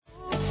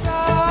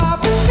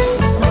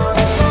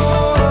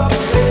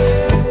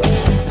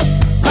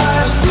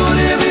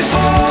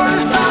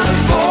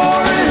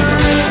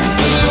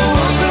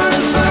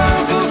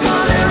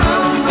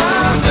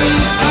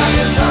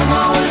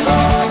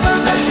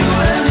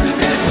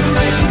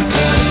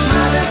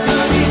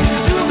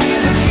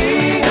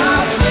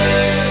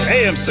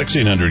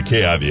1600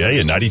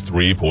 KIVA and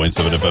 93.7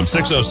 FM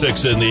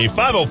 606 in the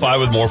 505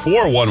 with more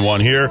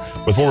 411 here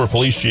with former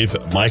Police Chief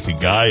Mike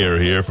Geier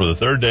here for the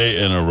third day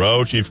in a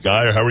row. Chief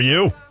Geier, how are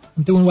you?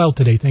 I'm doing well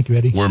today. Thank you,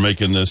 Eddie. We're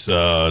making this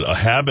a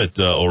habit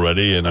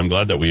already, and I'm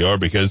glad that we are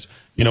because,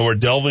 you know, we're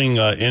delving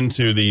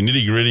into the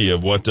nitty-gritty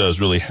of what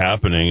is really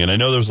happening. And I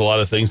know there's a lot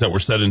of things that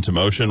were set into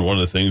motion, one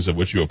of the things of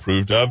which you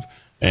approved of,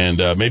 and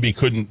maybe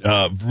couldn't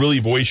really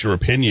voice your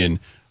opinion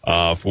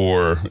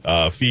for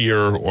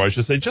fear, or I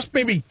should say just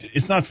maybe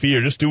it's not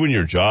fear, just doing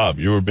your job.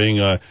 You were being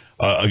a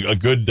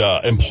good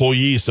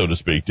employee, so to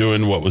speak,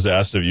 doing what was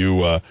asked of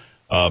you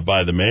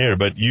by the mayor,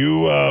 but you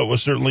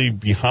was certainly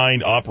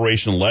behind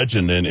Operation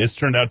Legend, and it's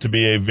turned out to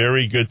be a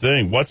very good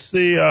thing. What's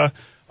the?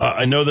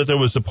 I know that there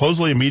was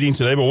supposedly a meeting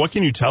today, but what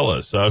can you tell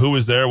us? Who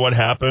was there? What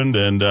happened?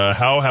 And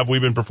how have we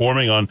been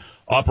performing on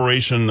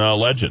Operation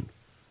Legend?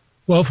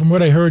 Well, from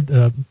what I heard,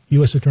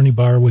 U.S. Attorney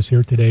Barr was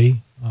here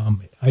today.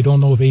 I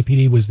don't know if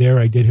APD was there.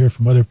 I did hear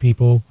from other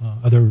people,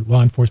 other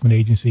law enforcement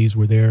agencies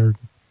were there,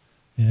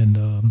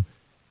 and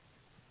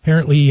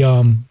apparently,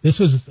 this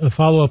was a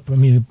follow-up. I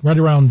mean, right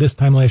around this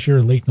time last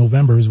year, late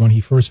November, is when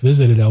he first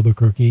visited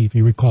Albuquerque, if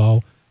you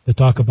recall, to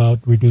talk about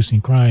reducing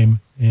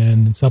crime.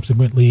 And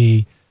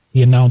subsequently,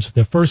 he announced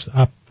the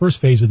first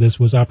phase of this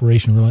was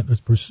Operation Relentless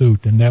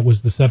Pursuit, and that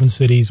was the 7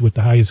 cities with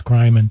the highest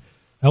crime. And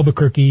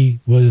Albuquerque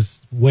was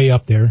way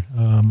up there.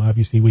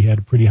 Obviously, we had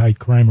a pretty high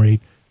crime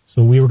rate,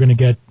 so we were going to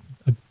get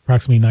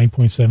approximately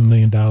 $9.7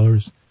 million.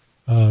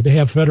 They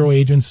have federal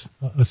agents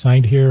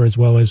assigned here, as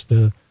well as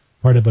the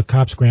part of a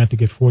COPS grant to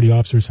get 40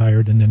 officers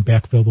hired and then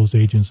backfill those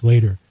agents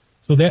later.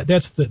 So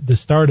that's the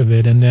start of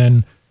it. And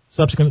then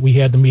subsequently we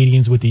had the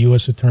meetings with the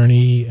U.S.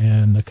 Attorney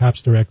and the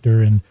COPS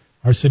director, and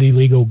our city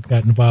legal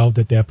got involved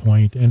at that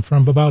point. And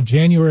from about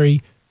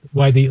January,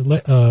 why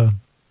the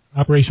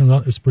Operation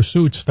Relentless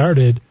Pursuit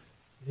started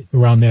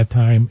around that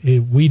time,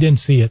 we didn't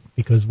see it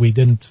because we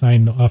didn't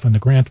sign off on the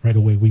grant right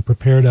away. We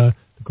prepared the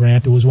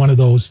grant. It was one of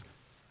those,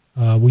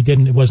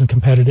 it wasn't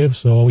competitive,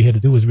 so all we had to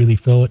do was really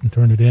fill it and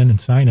turn it in and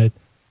sign it,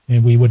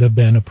 and we would have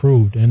been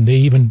approved. And they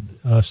even,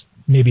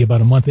 maybe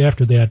about a month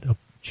after that,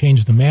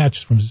 changed the match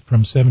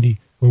from 70,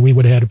 where we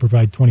would have had to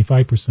provide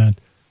 25%.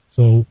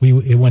 So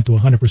it went to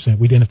 100%.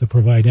 We didn't have to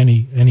provide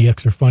any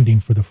extra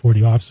funding for the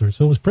 40 officers.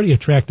 So it was a pretty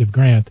attractive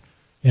grant.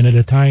 And at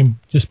a time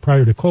just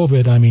prior to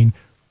COVID, I mean,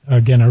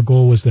 again, our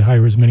goal was to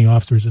hire as many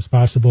officers as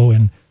possible.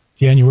 And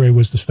January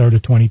was the start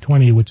of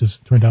 2020, which has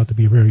turned out to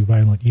be a very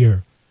violent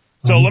year.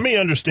 So let me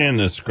understand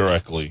this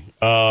correctly.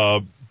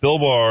 Bill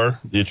Barr,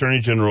 the Attorney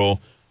General,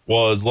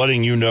 was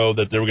letting you know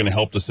that they were going to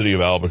help the city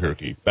of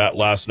Albuquerque that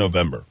last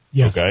November.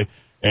 Yes. Okay.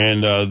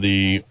 And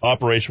the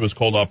operation was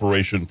called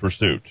Operation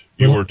Pursuit.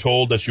 You were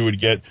told that you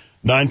would get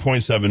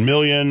 $9.7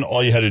 million.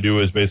 All you had to do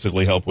is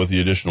basically help with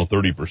the additional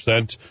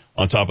 30%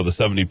 on top of the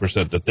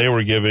 70% that they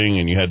were giving,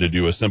 and you had to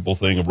do a simple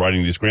thing of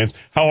writing these grants.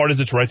 How hard is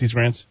it to write these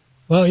grants?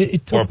 Well,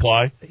 it took, or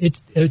apply?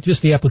 It's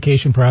just the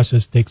application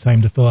process takes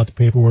time to fill out the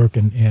paperwork.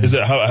 And is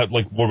it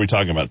like what are we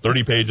talking about?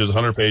 30 pages,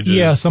 100 pages?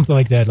 Yeah, something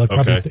like that. Like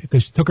okay.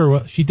 Because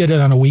she did it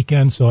on a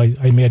weekend, so I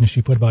imagine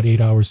she put about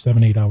 8 hours.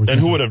 And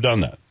who would have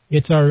done that?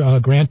 It's our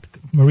grant,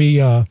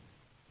 Maria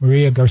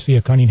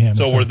Garcia Cunningham.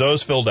 So were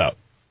those filled out?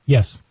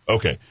 Yes.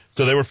 Okay.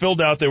 So they were filled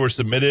out, they were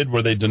submitted,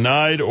 were they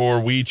denied,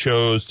 or we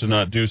chose to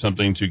not do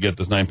something to get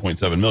this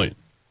 $9.7 million?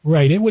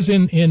 Right. It was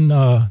in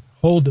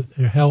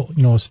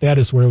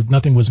status where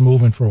nothing was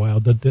moving for a while.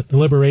 The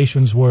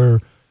deliberations were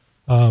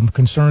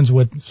concerns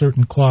with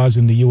certain clause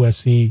in the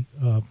USC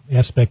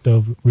aspect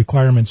of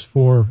requirements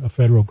for a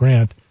federal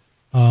grant.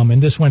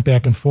 And this went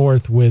back and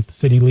forth with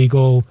city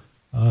legal.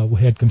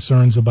 We had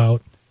concerns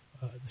about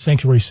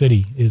Sanctuary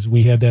City.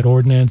 We had that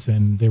ordinance,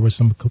 and there were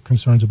some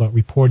concerns about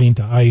reporting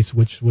to ICE,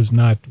 which was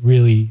not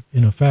really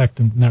in effect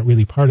and not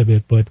really part of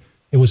it, but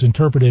it was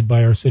interpreted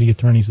by our city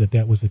attorneys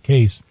that was the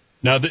case.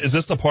 Now, is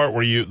this the part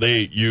where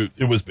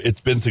it's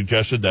been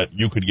suggested that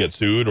you could get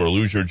sued or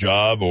lose your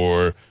job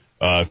or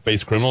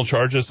face criminal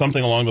charges,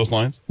 something along those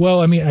lines? Well,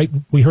 I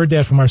mean, we heard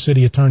that from our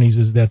city attorneys,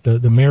 is that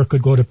the mayor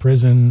could go to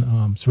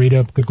prison,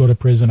 Sarita could go to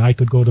prison, I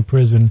could go to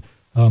prison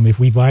if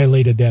we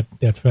violated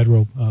that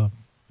federal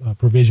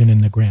provision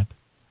in the grant.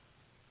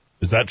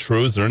 Is that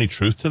true? Is there any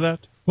truth to that?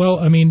 Well,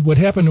 I mean, what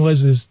happened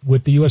is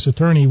with the U.S.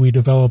 Attorney, we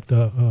developed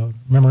a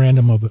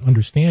memorandum of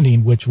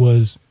understanding, which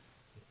was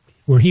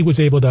where he was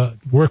able to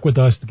work with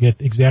us to get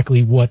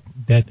exactly what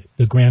that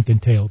the grant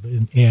entailed.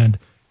 And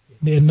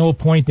at no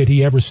point did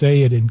he ever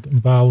say it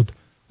involved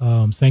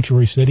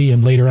Sanctuary City,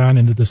 and later on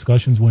in the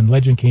discussions when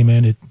Legend came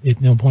in,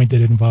 at no point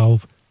did it involve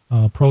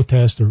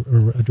protest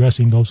or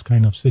addressing those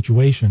kind of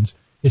situations.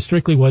 It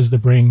strictly was to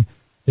bring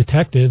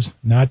detectives,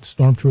 not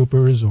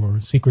stormtroopers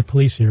or secret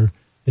police here,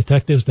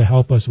 detectives to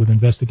help us with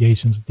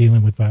investigations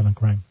dealing with violent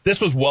crime. This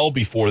was well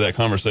before that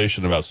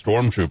conversation about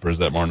stormtroopers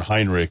that Martin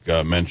Heinrich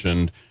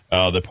mentioned,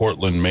 the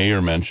Portland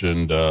mayor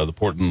mentioned, the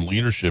Portland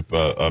leadership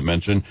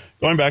mentioned,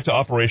 going back to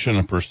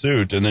Operation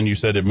Pursuit, and then you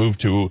said it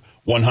moved to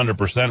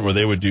 100% where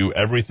they would do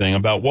everything.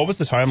 About what was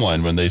the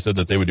timeline when they said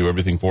that they would do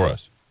everything for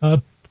us?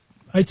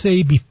 I'd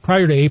say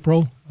prior to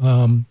April.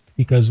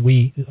 because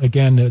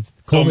it's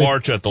COVID. So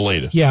March at the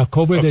latest. Yeah,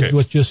 COVID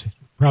was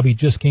probably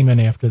just came in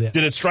after that.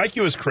 Did it strike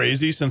you as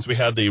crazy, since we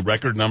had the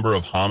record number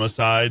of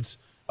homicides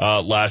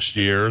last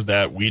year,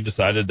 that we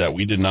decided that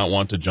we did not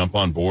want to jump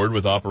on board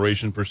with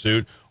Operation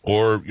Pursuit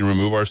or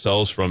remove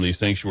ourselves from the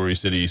sanctuary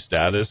city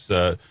status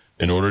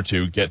in order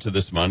to get to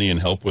this money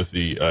and help with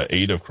the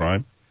aid of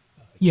crime?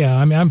 Yeah,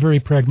 I'm very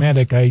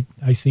pragmatic. I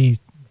see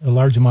a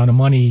large amount of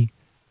money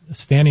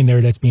standing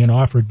there that's being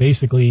offered.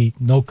 Basically,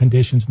 no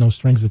conditions, no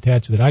strings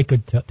attached that I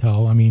could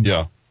tell. I mean,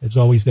 yeah. There's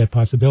always that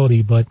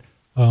possibility, but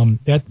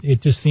that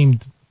it just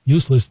seemed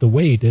useless to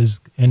wait.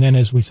 And then,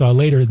 as we saw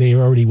later, they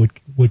already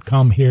would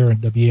come here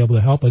to be able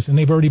to help us, and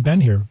they've already been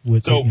here.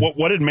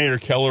 What did Mayor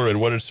Keller and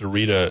what did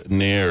Sarita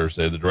Nair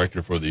say, the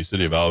director for the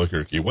city of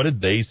Albuquerque? What did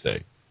they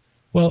say?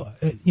 Well,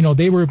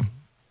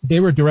 they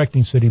were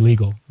directing city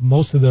legal.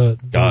 Most of the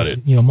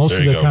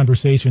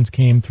conversations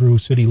came through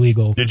city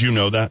legal. Did you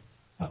know that?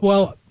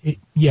 Well,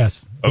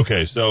 yes.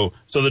 Okay, so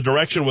the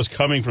direction was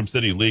coming from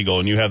city legal,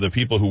 and you have the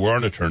people who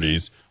aren't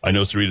attorneys. I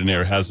know Sarita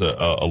Nair has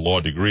a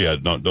law degree. I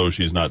don't know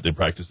she's not the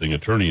practicing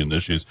attorney in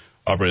this. She's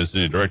operating as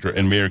city director,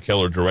 and Mayor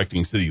Keller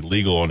directing city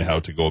legal on how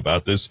to go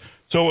about this.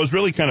 So it was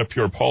really kind of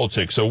pure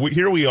politics. So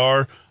here we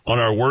are on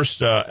our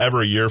worst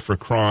ever year for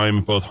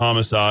crime, both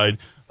homicide,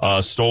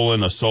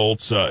 stolen,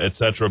 assaults,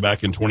 etc.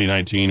 Back in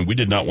 2019, we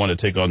did not want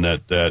to take on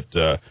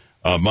that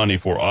money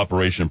for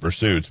Operation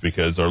Pursuits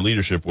because our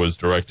leadership was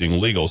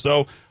directing legal.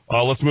 So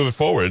let's move it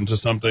forward into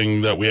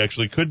something that we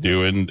actually could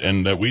do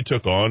and that we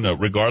took on,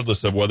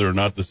 regardless of whether or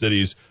not the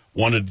cities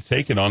wanted to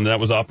take it on.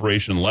 That was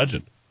Operation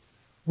Legend.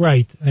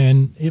 Right,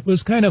 and it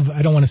was kind of,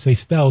 I don't want to say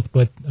stealth,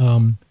 but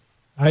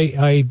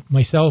I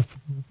myself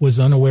was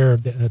unaware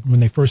of that when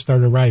they first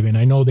started arriving.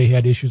 I know they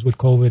had issues with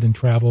COVID and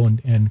travel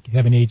and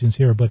having agents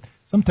here, but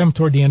sometime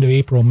toward the end of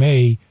April,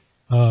 May,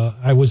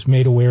 I was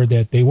made aware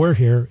that they were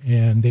here,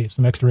 and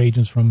some extra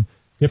agents from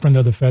different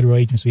other federal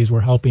agencies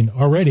were helping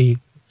already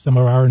some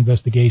of our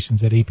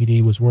investigations that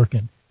APD was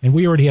working. And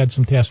we already had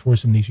some task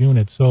force in these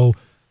units. So,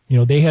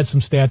 they had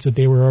some stats that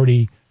they were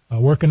already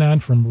working on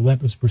from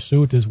Relentless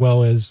Pursuit as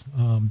well as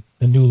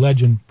the new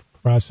Legend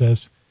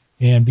process.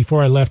 And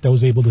before I left, I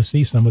was able to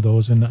see some of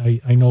those, and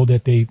I know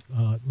that they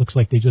looks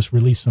like they just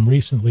released some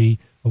recently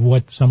of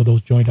what some of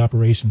those joint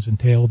operations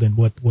entailed and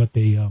what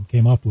they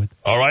came up with.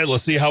 All right,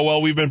 let's see how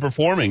well we've been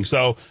performing.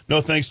 So,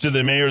 no thanks to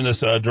the mayor and this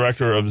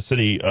director of the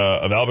city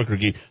of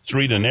Albuquerque,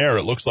 Sarita Nair.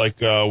 It looks like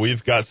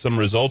we've got some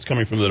results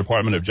coming from the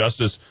Department of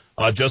Justice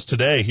just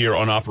today here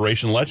on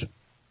Operation Legend.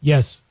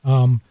 Yes.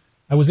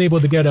 I was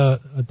able to get a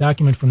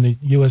document from the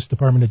U.S.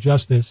 Department of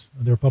Justice,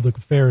 their public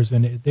affairs,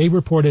 and they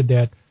reported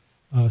that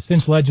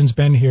since Legend's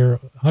been here,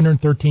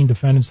 113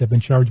 defendants have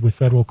been charged with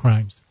federal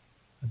crimes.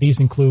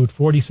 These include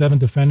 47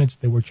 defendants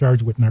that were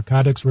charged with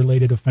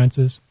narcotics-related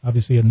offenses,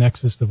 obviously a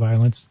nexus to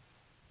violence.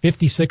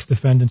 56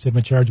 defendants have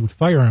been charged with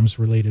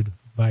firearms-related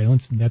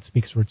violence, and that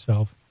speaks for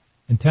itself.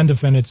 And 10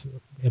 defendants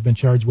have been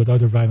charged with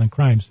other violent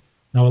crimes.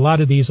 Now, a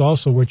lot of these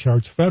also were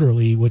charged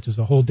federally, which is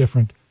a whole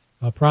different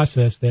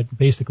process that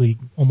basically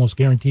almost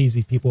guarantees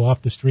these people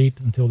off the street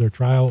until their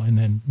trial, and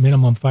then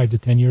minimum 5 to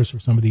 10 years for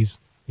some of these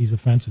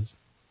offenses.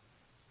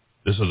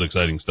 This is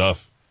exciting stuff.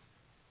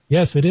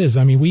 Yes, it is.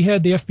 I mean, we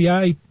had the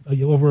FBI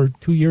over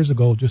 2 years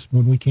ago, just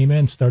when we came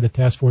in, start a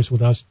task force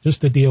with us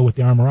just to deal with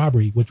the armed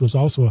robbery, which was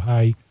also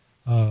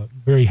a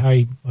very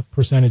high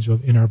percentage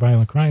in our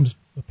violent crimes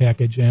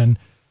package. And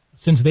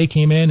since they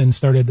came in and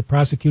started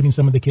prosecuting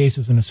some of the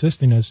cases and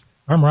assisting us,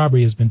 armed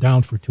robbery has been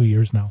down for 2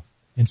 years now,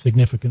 and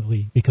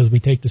significantly, because we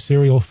take the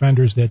serial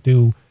offenders that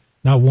do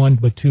not one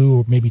but 2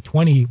 or maybe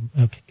 20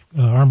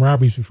 armed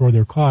robberies before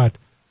they're caught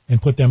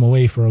and put them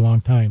away for a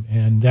long time.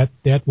 And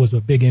that was a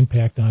big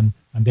impact on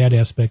that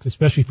aspect,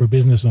 especially for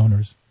business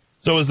owners.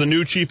 So as the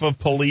new chief of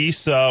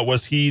police,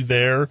 was he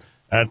there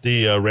at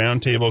the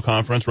roundtable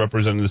conference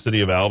representing the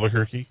city of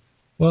Albuquerque?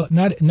 Well,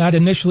 not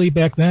initially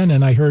back then,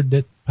 and I heard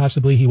that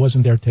possibly he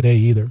wasn't there today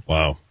either.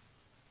 Wow.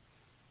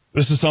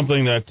 This is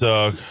something that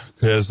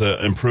has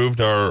improved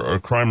our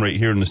crime rate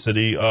here in the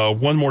city.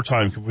 One more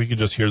time, if we could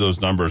just hear those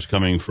numbers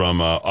coming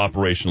from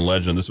Operation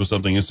Legend. This was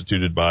something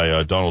instituted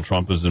by Donald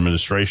Trump's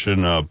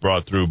administration,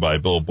 brought through by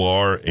Bill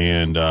Barr,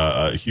 and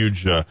a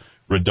huge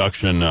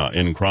reduction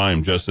in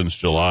crime just since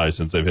July,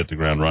 since they've hit the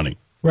ground running.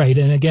 Right,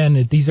 and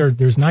again,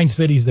 there's 9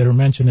 cities that are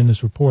mentioned in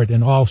this report,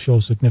 and all show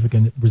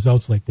significant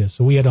results like this.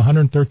 So we had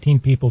 113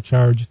 people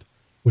charged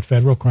with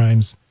federal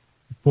crimes.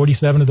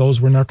 47 of those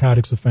were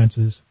narcotics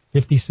offenses,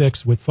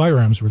 56 with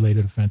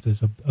firearms-related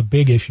offenses, a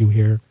big issue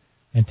here,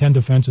 and 10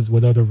 offenses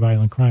with other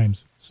violent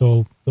crimes.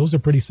 So those are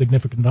pretty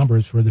significant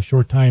numbers for the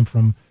short time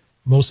from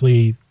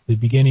mostly the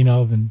beginning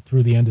of and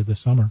through the end of the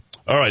summer.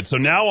 All right, so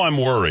now I'm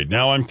worried.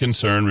 Now I'm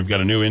concerned. We've got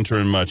a new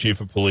interim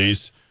chief of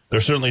police.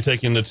 They're certainly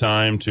taking the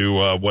time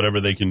to whatever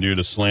they can do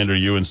to slander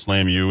you and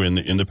slam you in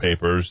the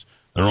papers.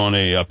 They're on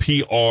a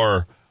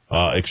PR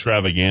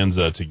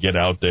extravaganza to get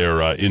out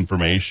their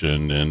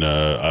information. And,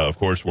 of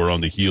course, we're on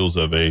the heels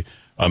of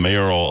a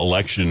mayoral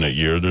election that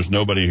year. There's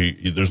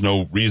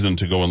no reason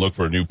to go and look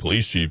for a new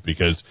police chief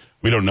because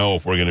we don't know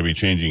if we're going to be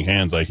changing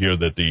hands. I hear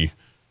that the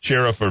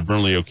sheriff of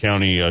Bernalillo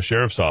County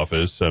Sheriff's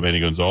Office, Manny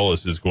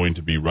Gonzalez, is going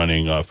to be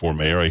running for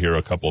mayor. I hear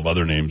a couple of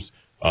other names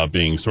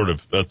being sort of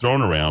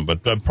thrown around,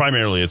 but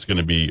primarily it's going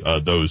to be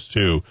those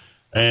two.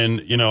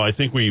 And, I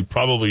think we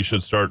probably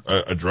should start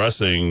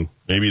addressing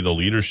maybe the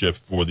leadership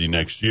for the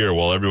next year.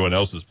 While everyone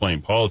else is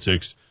playing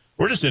politics,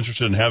 we're just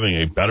interested in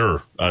having a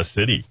better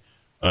city,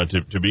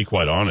 to be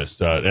quite honest,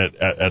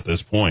 at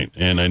this point.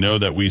 And I know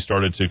that we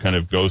started to kind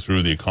of go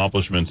through the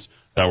accomplishments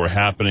that were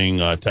happening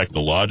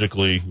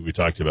technologically. We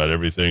talked about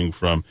everything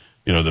from,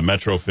 the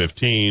Metro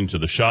 15 to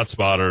the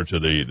ShotSpotter to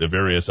the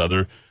various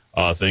other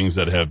things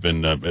that have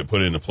been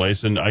put into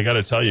place. And I got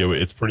to tell you,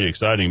 it's pretty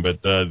exciting.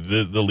 But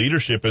the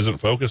leadership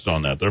isn't focused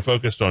on that. They're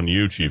focused on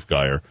you, Chief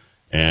Geier.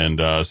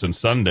 And since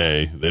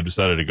Sunday, they've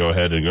decided to go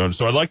ahead and go.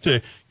 So I'd like to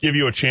give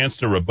you a chance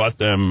to rebut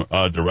them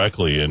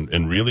directly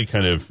and really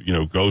kind of,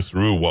 go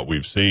through what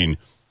we've seen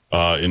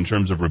in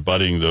terms of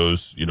rebutting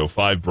those,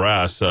 5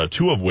 brass,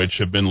 2 of which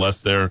have been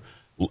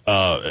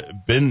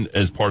been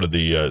as part of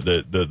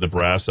the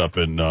brass up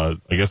in,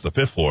 I guess, the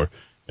 5th floor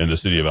in the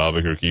city of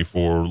Albuquerque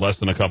for less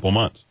than a couple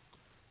months.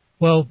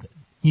 Well,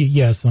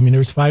 yes. I mean,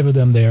 there's 5 of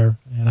them there,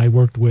 and I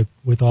worked with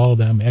all of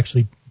them.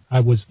 Actually, I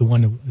was the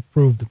one who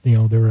approved,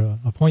 their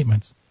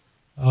appointments.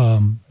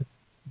 Some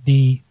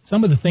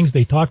of the things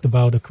they talked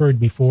about occurred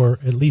before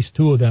at least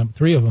 3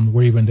 of them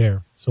were even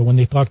there. So when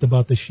they talked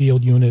about the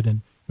SHIELD unit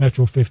and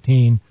Metro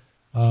 15,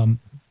 a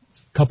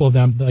couple of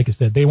them, like I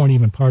said, they weren't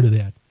even part of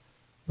that.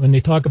 When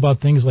they talk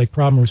about things like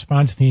problem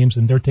response teams,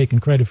 and they're taking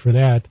credit for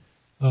that,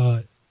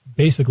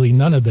 basically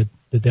none of the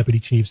deputy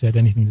chiefs had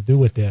anything to do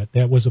with that.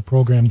 That was a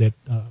program that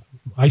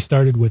I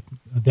started with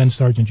then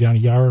Sergeant Johnny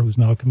Yara, who's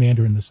now a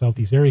commander in the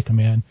Southeast Area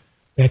Command,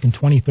 back in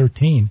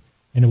 2013,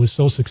 and it was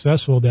so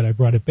successful that I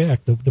brought it back.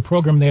 The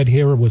program they had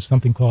here was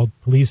something called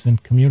Police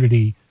and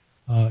Community.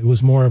 It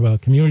was more of a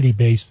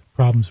community-based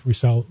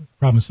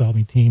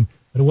problem-solving team,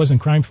 but it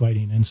wasn't crime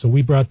fighting, and so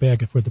we brought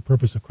back it for the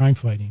purpose of crime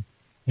fighting.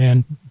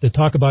 And to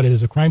talk about it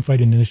as a crime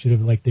fighting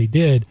initiative like they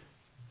did,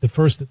 the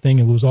first thing,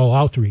 it was all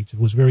outreach. It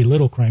was very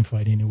little crime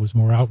fighting. It was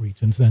more outreach.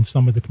 And then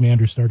some of the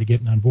commanders started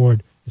getting on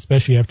board,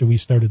 especially after we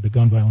started the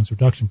gun violence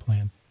reduction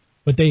plan.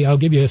 But I'll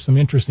give you some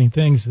interesting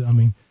things. I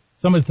mean,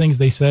 some of the things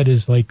they said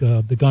is like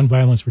the gun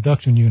violence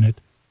reduction unit,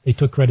 they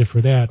took credit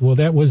for that. Well,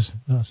 that was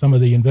some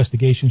of the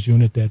investigations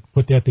unit that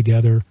put that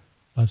together,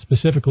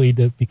 specifically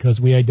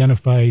because we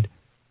identified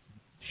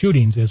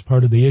shootings as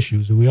part of the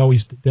issues. We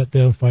always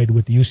identified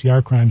with the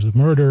UCR crimes of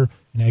murder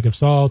and ag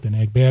assault and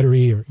ag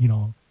battery or,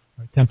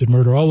 attempted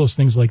murder, all those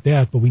things like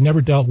that, but we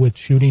never dealt with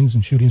shootings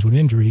and shootings with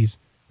injuries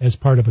as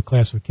part of a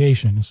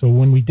classification. So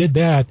when we did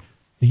that,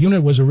 the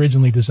unit was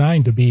originally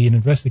designed to be an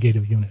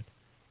investigative unit.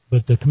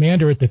 But the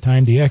commander at the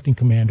time, the acting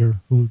commander,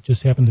 who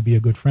just happened to be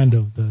a good friend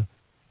of the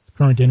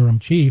current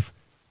interim chief,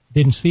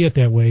 didn't see it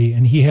that way,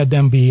 and he had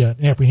them be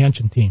an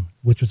apprehension team,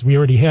 which was, we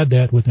already had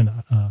that with an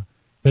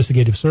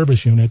investigative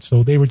service unit,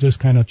 so they were just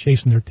kind of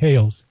chasing their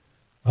tails.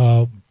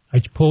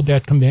 I pulled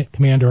that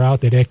commander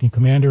out, that acting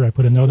commander. I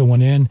put another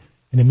one in,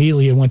 and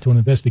immediately it went to an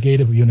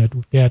investigative unit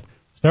that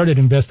started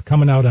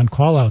coming out on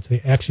call-outs.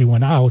 They actually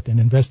went out and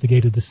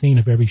investigated the scene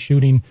of every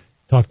shooting,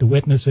 talked to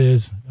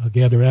witnesses,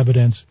 gather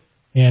evidence,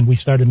 and we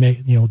started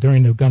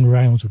during the gun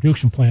violence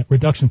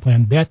reduction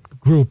plan, that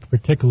group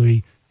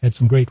particularly had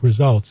some great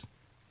results.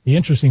 The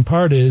interesting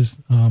part is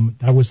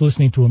I was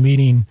listening to a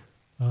meeting,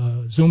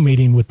 Zoom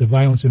meeting with the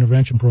Violence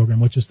Intervention Program,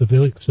 which is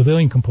the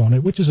civilian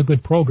component, which is a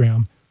good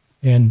program,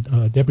 and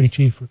Deputy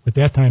Chief at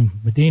that time,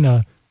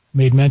 Medina,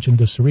 made mention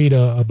to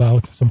Sarita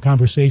about some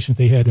conversations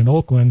they had in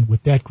Oakland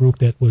with that group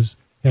that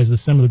has a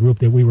similar group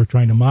that we were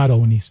trying to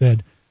model, and he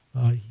said,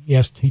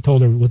 he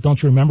told her, well,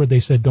 don't you remember they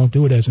said don't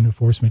do it as an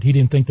enforcement? He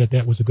didn't think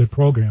that was a good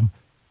program.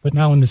 But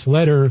now in this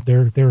letter,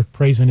 they're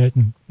praising it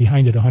and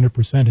behind it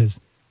 100%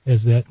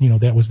 as that,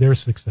 that was their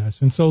success.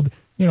 And so,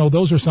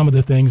 those are some of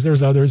the things.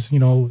 There's others,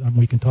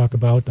 we can talk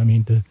about. I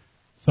mean,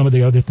 some of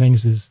the other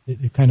things is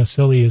kind of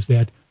silly is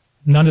that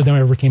none of them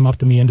ever came up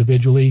to me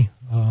individually.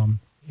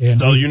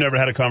 So you never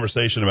had a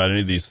conversation about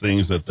any of these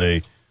things that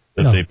they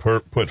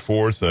put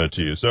forth to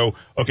you. So,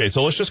 okay,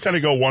 so let's just kind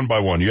of go one by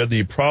one. You had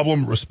the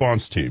problem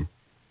response team.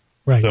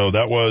 Right. So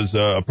that was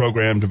a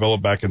program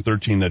developed back in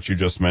 2013 that you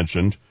just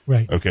mentioned.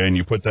 Right. Okay, and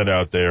you put that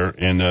out there,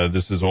 and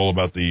this is all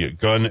about the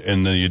gun,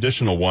 and the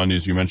additional one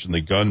is you mentioned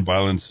the gun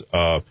violence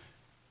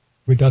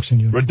reduction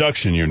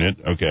unit.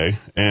 Okay,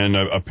 and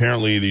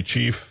apparently the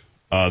chief,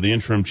 the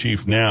interim chief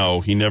now,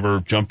 he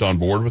never jumped on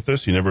board with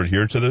this. He never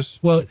adhered to this.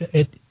 Well,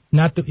 at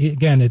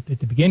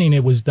the beginning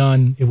it was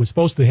done. It was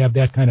supposed to have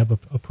that kind of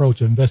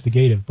approach,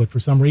 investigative, but for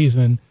some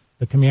reason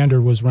the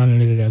commander was running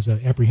it as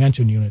an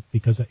apprehension unit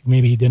because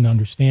maybe he didn't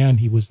understand.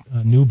 He was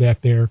new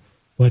back there.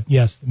 But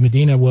yes,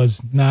 Medina was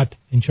not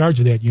in charge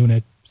of that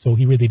unit, so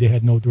he really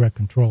had no direct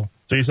control.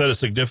 So you said a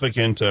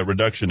significant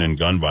reduction in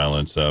gun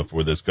violence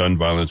for this gun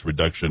violence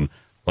reduction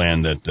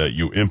plan that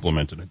you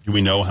implemented. Do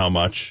we know how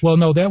much? Well,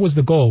 no, that was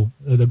the goal.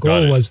 The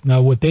goal was,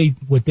 now what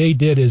they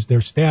did is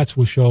their stats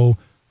will show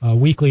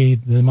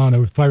weekly the amount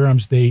of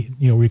firearms they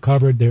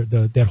recovered,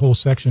 that whole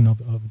section of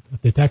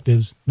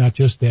detectives, not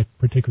just that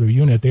particular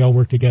unit. They all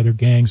work together,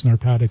 gangs,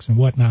 narcotics, and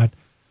whatnot,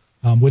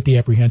 with the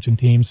apprehension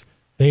teams.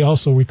 They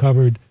also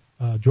recovered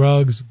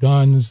drugs,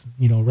 guns,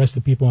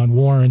 arrested people on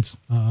warrants,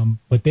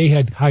 but they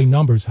had high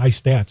numbers, high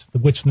stats,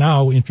 which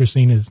now,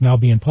 interesting, is now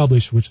being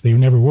published, which they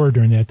never were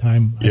during that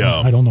time.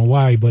 Yeah. I don't know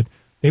why, but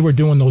they were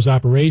doing those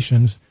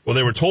operations. Well,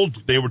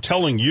 they were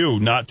telling you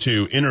not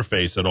to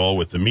interface at all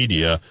with the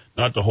media,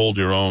 not to hold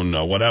your own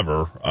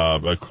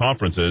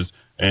conferences,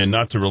 and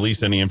not to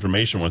release any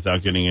information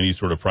without getting any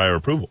sort of prior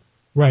approval.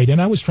 Right,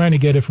 and I was trying to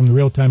get it from the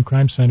Real-Time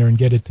Crime Center and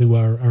get it to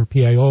our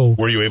PIO.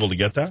 Were you able to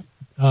get that?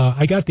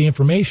 I got the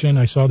information.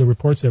 I saw the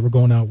reports that were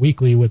going out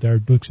weekly with our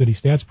Duke City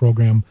Stats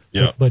program,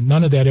 but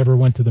none of that ever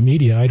went to the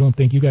media. I don't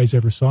think you guys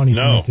ever saw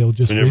anything until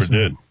just recently. No, we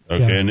never did.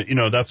 Okay,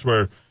 yeah. And, that's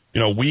where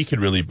we could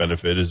really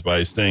benefit is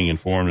by staying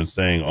informed and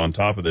staying on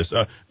top of this.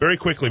 Very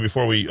quickly,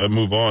 before we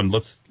move on,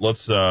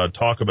 let's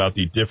talk about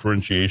the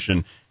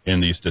differentiation in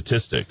the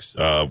statistics,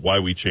 why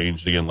we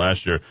changed again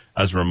last year,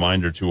 as a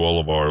reminder to all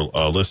of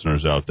our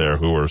listeners out there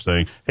who are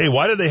saying, hey,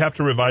 why did they have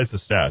to revise the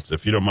stats?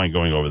 If you don't mind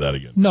going over that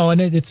again. No, and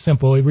it's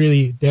simple.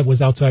 That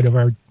was outside of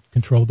our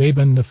control.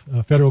 The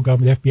federal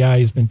government, the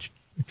FBI, has been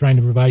trying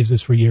to revise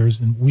this for years,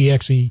 and we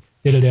actually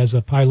did it as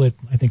a pilot,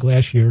 I think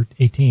last year,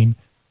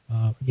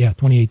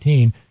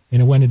 2018,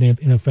 and it went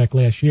in effect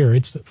last year.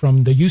 It's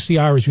from the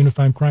UCR's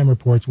Unified Crime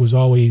Reports was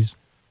always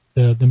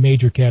the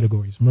major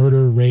categories: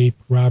 murder, rape,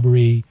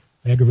 robbery,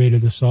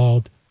 aggravated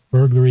assault,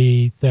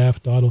 burglary,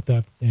 theft, auto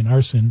theft, and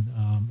arson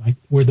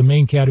were the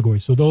main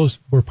categories. So those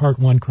were Part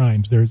 1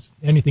 crimes. There's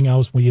anything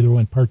else, we either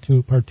went Part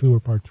 2, or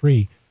Part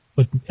 3.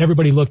 But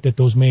everybody looked at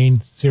those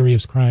main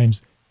serious crimes,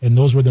 and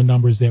those were the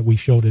numbers that we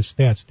showed as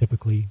stats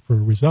typically for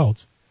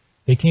results.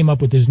 They came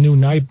up with this new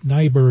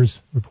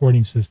NIBRS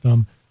reporting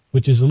system,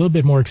 which is a little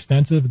bit more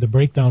extensive. The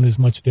breakdown is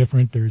much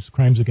different. There's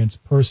crimes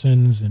against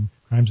persons and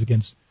crimes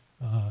against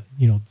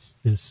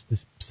this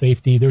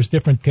safety. There's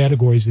different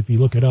categories if you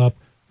look it up.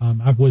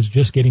 I was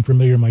just getting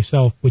familiar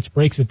myself, which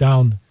breaks it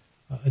down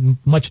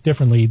much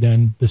differently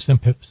than the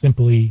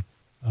simply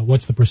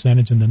what's the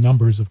percentage and the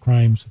numbers of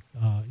crimes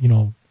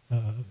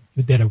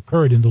that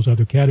occurred in those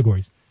other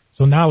categories.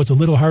 So now it's a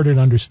little harder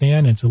to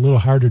understand, and it's a little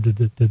harder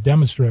to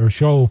demonstrate or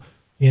show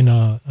in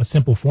a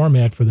simple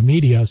format for the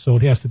media. So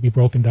it has to be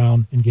broken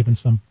down and given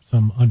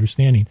some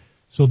understanding.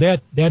 So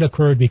that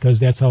occurred because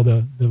that's how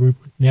the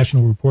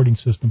national reporting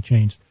system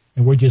changed,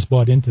 and we're just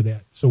bought into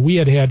that. So we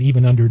had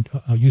even under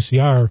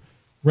UCR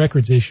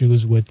records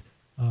issues with,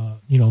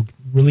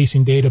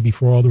 releasing data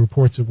before all the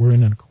reports that were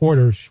in a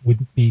quarter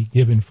would be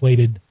give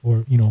inflated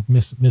or,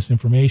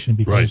 misinformation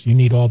because you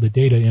need all the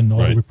data in all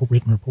the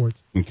written reports.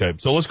 Okay,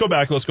 so let's go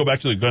back to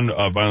the gun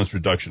violence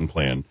reduction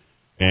plan.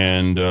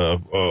 And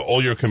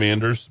all your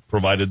commanders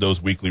provided those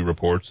weekly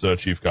reports,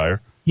 Chief Geier.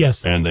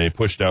 Yes. And they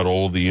pushed out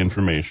all of the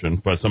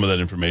information, but some of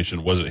that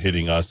information wasn't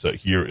hitting us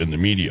here in the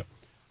media.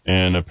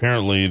 And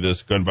apparently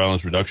this gun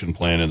violence reduction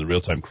plan and the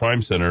Real-Time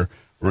Crime Center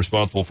were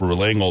responsible for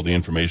relaying all the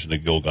information to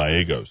Gil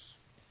Gallegos.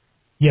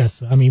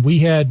 Yes. I mean,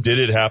 we had... Did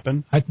it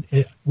happen?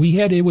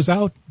 It was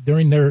out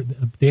during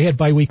they had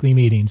biweekly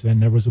meetings,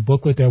 and there was a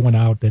booklet that went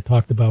out that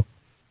talked about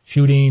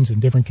shootings and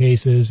different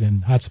cases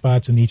and hot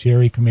spots in each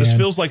area command. This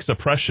feels like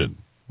suppression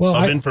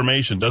of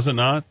information, does it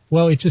not?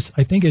 Well,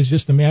 I think it's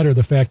just a matter of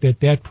the fact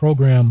that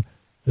program,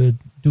 the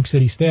Duke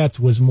City Stats,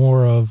 was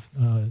more of,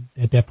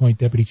 at that point,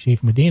 Deputy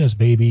Chief Medina's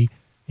baby,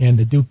 and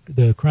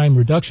the crime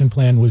reduction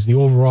plan was the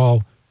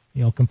overall,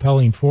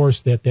 compelling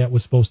force that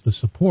was supposed to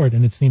support,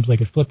 and it seems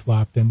like it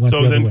flip-flopped and went the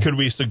other way. So then could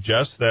we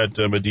suggest that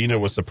Medina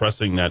was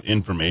suppressing that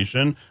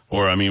information,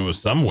 or, it was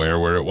somewhere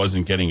where it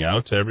wasn't getting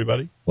out to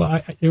everybody?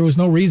 Well, there was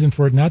no reason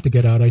for it not to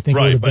get out. I think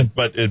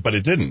but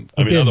it didn't.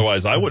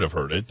 Otherwise I would have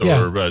heard it,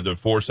 or the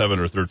 4, 7,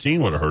 or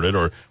 13 would have heard it,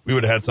 or we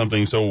would have had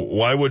something. So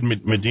why would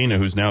Medina,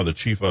 who's now the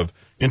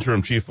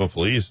interim chief of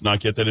police,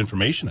 not get that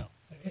information out?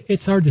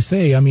 It's hard to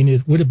say.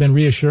 It would have been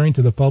reassuring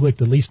to the public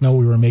to at least know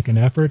we were making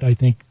an effort. I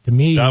think, to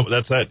me...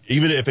 That's that.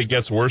 Even if it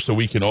gets worse, so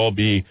we can all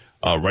be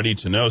ready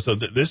to know. So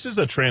this is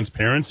a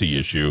transparency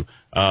issue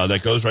that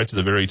goes right to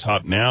the very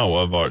top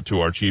now to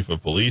our chief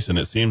of police, and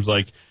it seems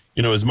like,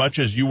 as much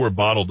as you were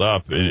bottled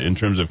up in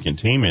terms of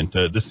containment,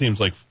 this seems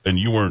like, and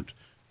you weren't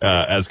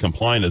as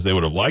compliant as they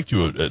would have liked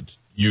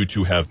you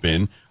to have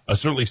been,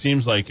 certainly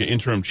seems like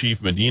interim chief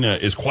Medina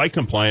is quite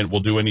compliant,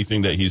 will do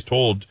anything that he's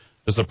told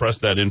to suppress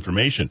that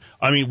information.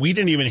 We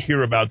didn't even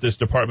hear about this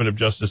Department of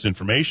Justice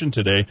information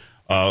today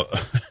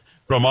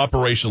from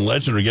Operation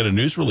Legend or get a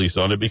news release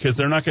on it because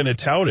they're not going to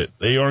tout it.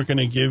 They aren't going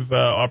to give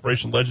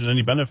Operation Legend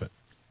any benefit.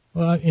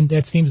 Well, and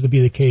that seems to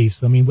be the case.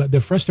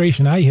 The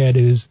frustration I had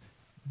is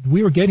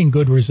we were getting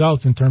good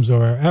results in terms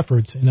of our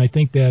efforts, and I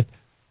think that,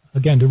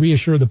 again, to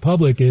reassure the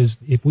public is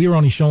if we were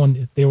only showing,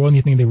 if the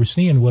only thing they were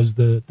seeing was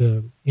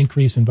the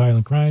increase in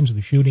violent crimes,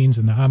 the shootings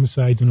and the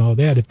homicides and all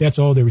that, if that's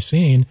all they were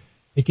seeing,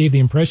 it gave the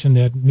impression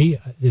that me,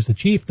 as the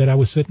chief, that I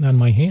was sitting on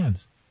my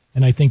hands.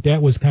 And I think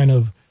that was kind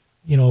of,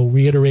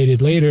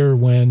 reiterated later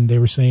when they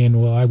were saying,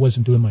 well, I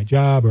wasn't doing my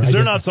job. Or is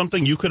there not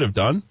something you could have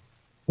done?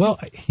 Well,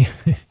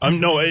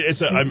 I'm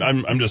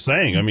just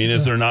saying. I mean,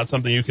 is there not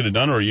something you could have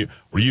done, or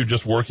were you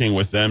just working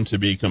with them to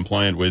be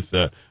compliant with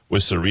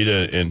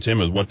Sarita and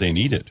Tim as what they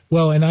needed?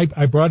 Well, and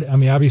I brought. I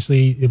mean,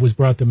 obviously, it was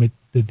brought to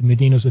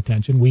Medina's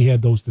attention. We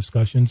had those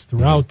discussions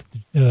throughout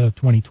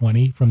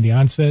 2020, from the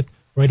onset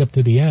right up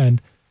to the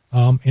end.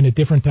 And at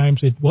different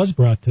times, it was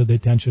brought to the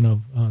attention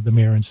of the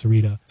mayor and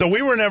Sarita. So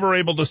we were never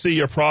able to see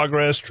your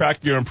progress, track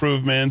your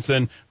improvements,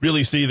 and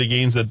really see the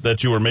gains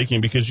that you were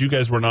making, because you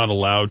guys were not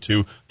allowed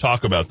to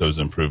talk about those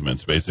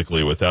improvements,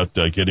 basically, without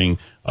getting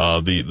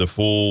the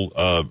full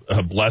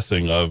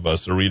blessing of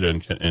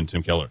Sarita and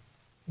Tim Keller.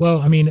 Well,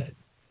 I mean,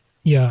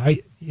 yeah,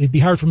 it'd be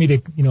hard for me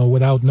to,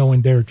 without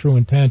knowing their true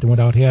intent and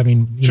without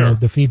having, Sure.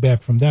 the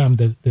feedback from them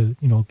to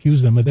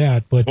accuse them of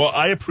that. But well,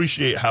 I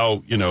appreciate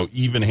how,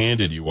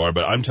 even-handed you are,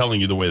 but I'm telling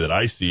you the way that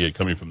I see it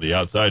coming from the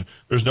outside.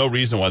 There's no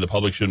reason why the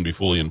public shouldn't be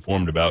fully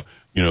informed about,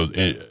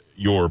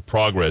 your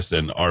progress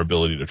and our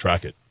ability to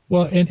track it.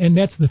 Well, and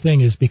that's the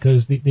thing, is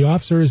because the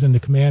officers and the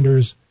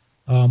commanders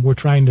were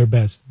trying their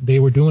best. They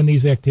were doing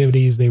these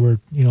activities. They were,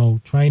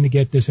 trying to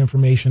get this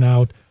information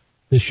out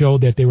to show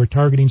that they were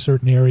targeting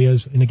certain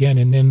areas, and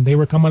then they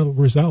were coming up with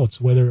results,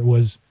 whether it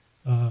was,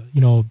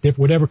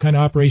 whatever kind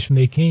of operation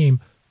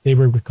they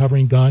were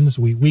recovering guns.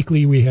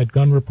 Weekly we had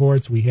gun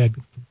reports. We had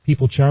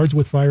people charged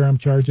with firearm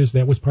charges.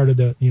 That was part of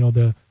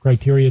the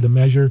criteria to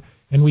measure,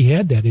 and we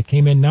had that. It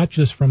came in not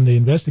just from the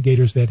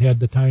investigators that had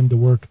the time to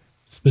work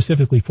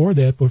specifically for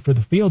that, but for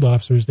the field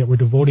officers that were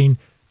devoting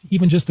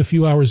even just a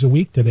few hours a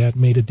week to that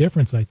made a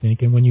difference, I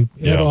think. And when you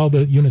add all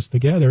the units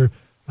together,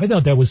 I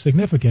thought that was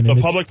significant.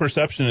 The public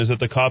perception is that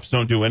the cops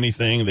don't do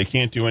anything, they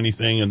can't do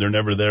anything, and they're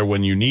never there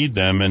when you need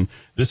them. And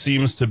this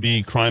seems to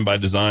be crime by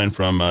design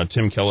from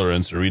Tim Keller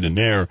and Sarita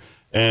Nair.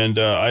 And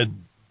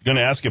I'm going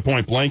to ask you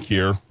point blank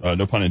here,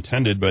 no pun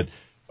intended, but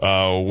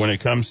when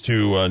it comes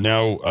to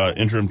now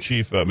Interim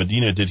Chief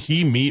Medina, did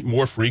he meet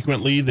more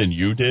frequently than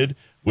you did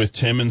with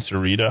Tim and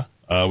Sarita,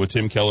 with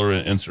Tim Keller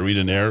and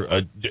Sarita Nair?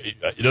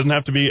 It doesn't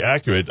have to be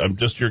accurate. I'm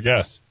just your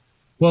guess.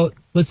 Well,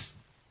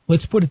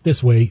 let's put it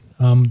this way.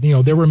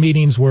 There were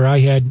meetings where I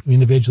had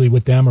individually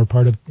with them, or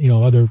part of,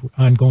 other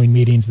ongoing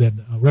meetings, that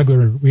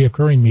regular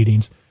reoccurring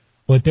meetings.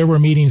 But there were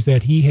meetings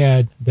that he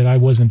had that I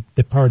wasn't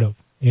a part of.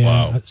 And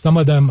wow. Some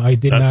of them I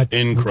did not. That's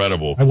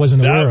incredible. I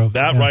wasn't aware of.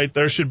 That right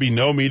there should be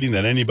no meeting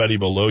that anybody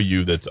below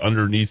you that's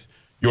underneath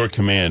your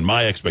command,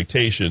 my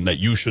expectation, that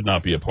you should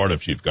not be a part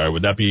of, Chief Geier.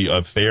 Would that be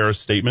a fair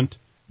statement?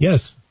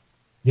 Yes.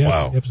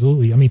 Wow.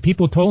 Absolutely. I mean,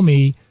 people told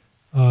me,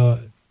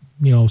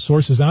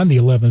 sources on the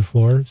 11th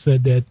floor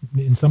said that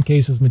in some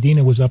cases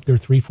Medina was up there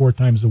 3-4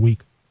 times a week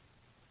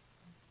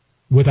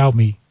without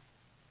me.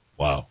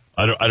 Wow.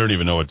 I don't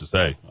even know what to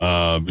say.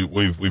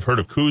 We've heard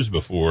of coups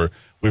before.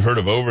 We've heard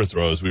of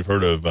overthrows. We've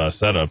heard of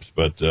setups,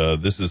 but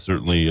this is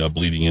certainly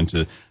bleeding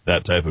into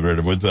that type of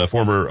narrative. With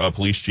former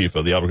police chief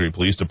of the Albuquerque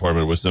Police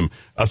Department, with some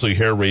absolutely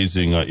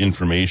hair-raising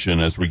information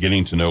as we're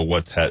getting to know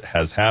what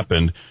has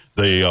happened,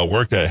 the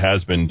work that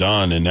has been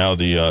done, and now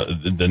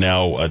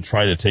the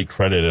try to take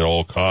credit at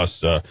all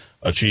costs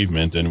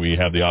achievement, and we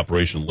have the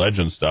Operation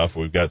Legend stuff.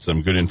 We've got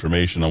some good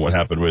information on what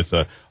happened with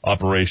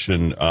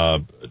Operation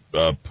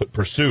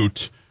Pursuit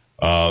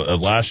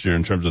last year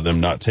in terms of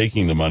them not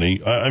taking the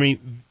money. I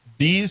mean,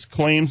 these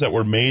claims that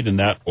were made in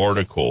that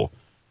article,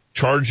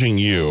 charging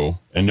you,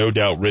 and no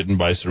doubt written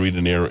by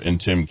Sarita Nair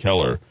and Tim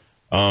Keller,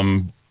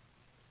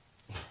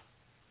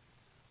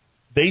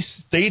 they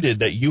stated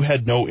that you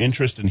had no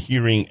interest in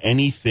hearing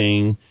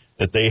anything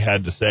that they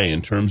had to say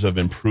in terms of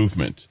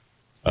improvement,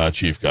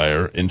 Chief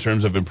Geier, in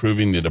terms of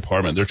improving the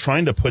department. They're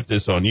trying to put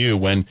this on you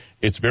when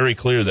it's very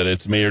clear that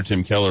it's Mayor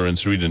Tim Keller and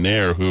Sarita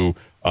Nair who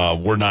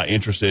were not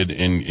interested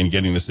in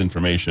getting this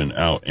information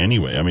out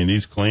anyway. I mean,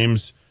 these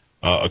claims,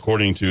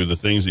 according to the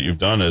things that you've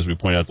done, as we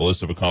pointed out the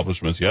list of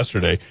accomplishments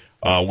yesterday,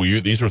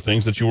 these are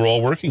things that you were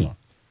all working on.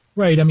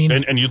 Right. I mean,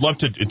 and you'd love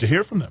to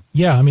hear from them.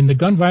 Yeah. I mean, the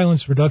gun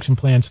violence reduction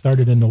plan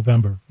started in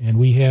November, and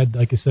we had,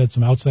 like I said,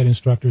 some outside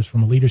instructors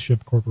from a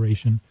leadership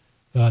corporation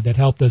that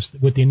helped us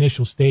with the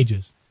initial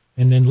stages.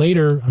 And then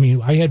later, I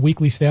mean, I had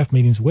weekly staff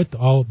meetings with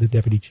all the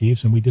deputy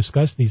chiefs, and we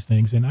discussed these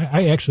things. And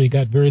I actually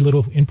got very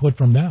little input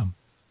from them.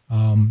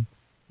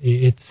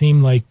 It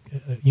seemed like,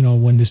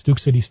 when the Duke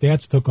City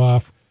Stats took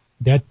off,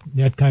 that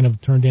kind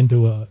of turned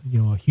into a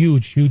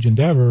huge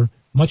endeavor,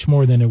 much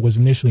more than it was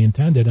initially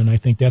intended. And I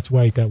think that's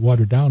why it got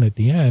watered down at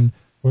the end,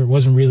 where it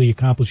wasn't really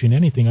accomplishing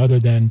anything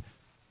other than,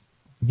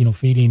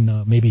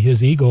 feeding maybe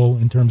his ego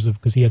in terms of,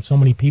 because he had so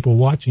many people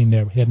watching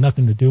that had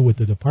nothing to do with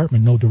the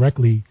department, no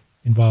directly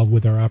involved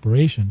with our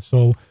operation.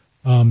 So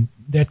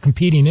that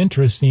competing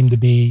interest seemed to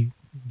be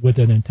with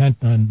an intent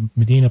on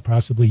Medina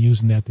possibly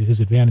using that to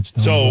his advantage.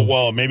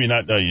 Well, maybe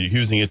not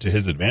using it to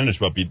his advantage,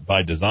 but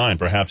by design.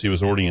 Perhaps he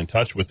was already in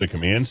touch with the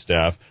command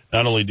staff.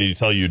 Not only did he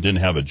tell you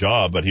didn't have a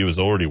job, but he was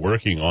already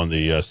working on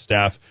the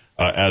staff,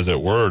 as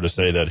it were, to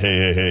say that,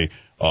 hey,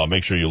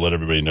 make sure you let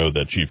everybody know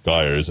that Chief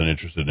Geier isn't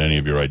interested in any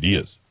of your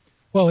ideas.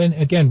 Well, and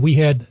again,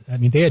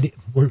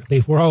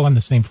 they were all on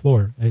the same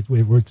floor.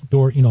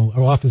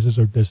 Our offices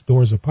are just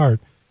doors apart.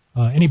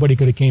 Anybody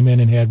could have came in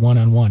and had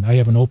one-on-one. I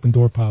have an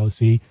open-door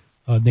policy.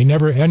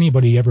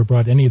 Anybody ever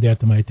brought any of that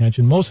to my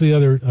attention. Most of the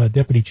other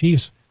deputy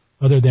chiefs,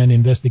 other than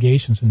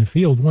investigations in the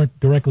field, weren't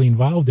directly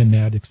involved in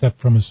that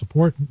except from a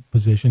support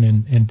position.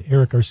 And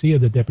Eric Garcia,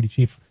 the deputy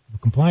chief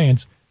of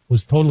compliance,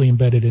 was totally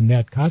embedded in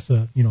that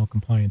CASA,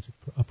 compliance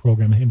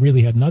program and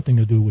really had nothing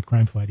to do with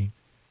crime fighting.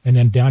 And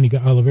then Donnie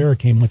Oliveira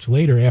came much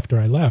later after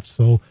I left.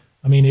 So,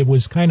 I mean, it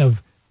was kind of,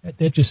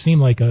 that just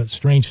seemed like a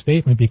strange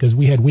statement because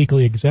we had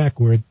weekly exec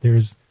where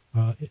there's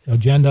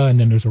agenda and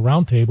then there's a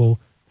round table.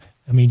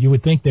 I mean, you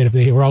would think that if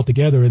they were all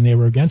together and they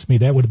were against me,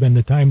 that would have been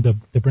the time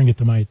to bring it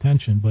to my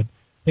attention. But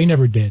they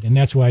never did, and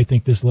that's why I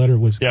think this letter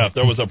was. Yeah, if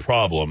there was a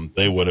problem,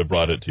 they would have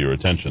brought it to your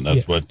attention.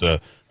 That's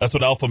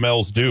what alpha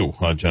males do,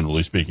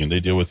 generally speaking. They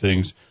deal with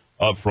things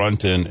up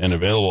front and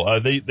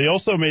available. They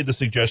also made the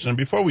suggestion, and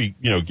before we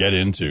get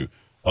into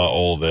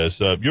all this,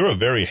 you're a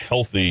very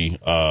healthy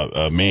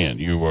man.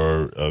 You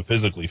are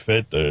physically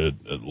fit. A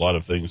lot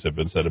of things have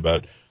been said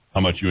about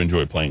how much you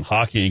enjoy playing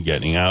hockey,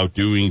 getting out,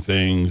 doing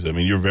things. I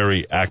mean, you're a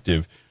very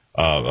active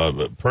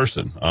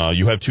person.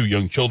 You have 2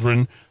 young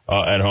children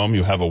at home.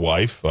 You have a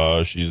wife.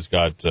 She's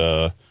got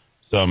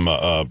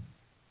some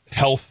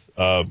health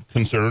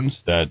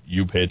concerns that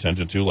you pay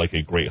attention to, like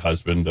a great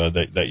husband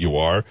that you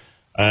are.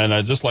 And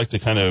I'd just like to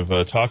kind of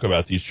talk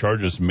about these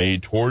charges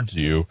made towards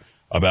you,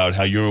 about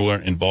how you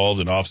weren't involved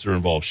in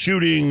officer-involved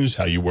shootings,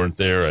 how you weren't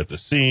there at the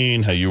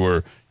scene, how you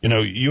were,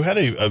 you had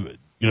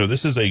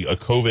this is a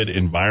COVID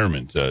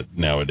environment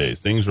nowadays.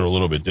 Things are a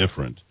little bit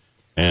different.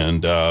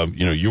 And,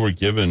 you were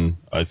given,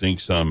 I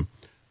think, some,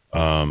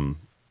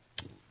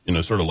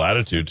 sort of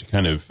latitude to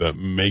kind of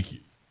make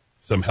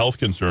some health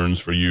concerns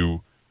for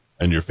you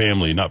and your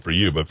family, not for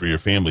you, but for your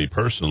family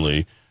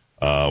personally,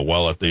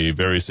 while at the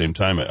very same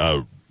time,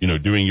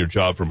 doing your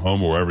job from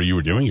home or wherever you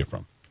were doing it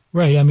from.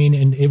 Right. I mean,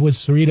 and it was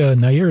Sarita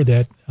Nair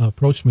that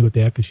approached me with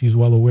that because she's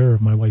well aware of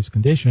my wife's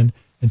condition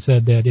and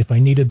said that if I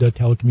needed to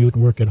telecommute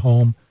and work at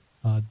home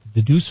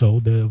to do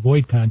so, to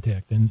avoid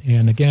contact.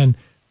 And again,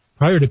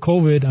 prior to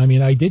COVID, I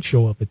mean, I did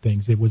show up at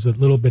things. It was a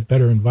little bit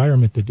better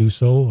environment to do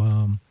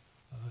so.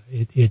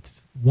 It's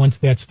once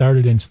that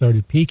started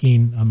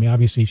peaking, I mean,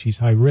 obviously she's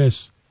high risk.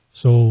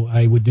 So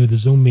I would do the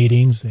Zoom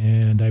meetings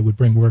and I would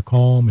bring work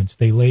home and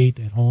stay late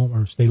at home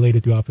or stay late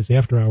at the office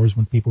after hours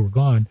when people were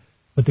gone.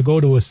 But to go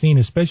to a scene,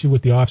 especially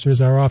with the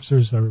officers, our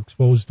officers are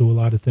exposed to a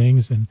lot of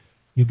things, and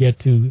you get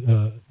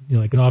to,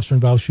 like an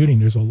officer-involved shooting,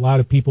 there's a lot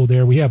of people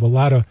there. We have a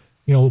lot of,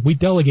 we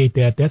delegate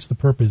that. That's the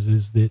purpose,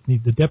 is that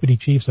the deputy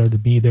chiefs are to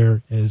be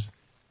there as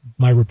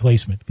my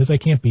replacement, because I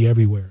can't be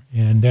everywhere.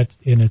 And at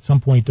some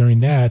point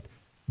during that,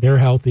 they're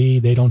healthy.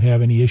 They don't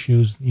have any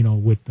issues,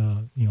 with,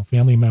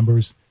 family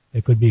members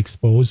that could be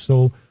exposed.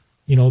 So,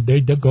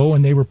 they go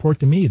and they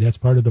report to me. That's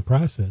part of the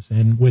process.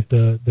 And with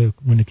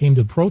when it came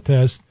to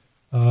protest,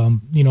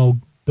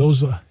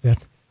 that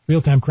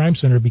Real-Time Crime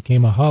Center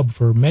became a hub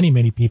for many,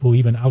 many people,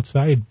 even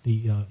outside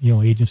the,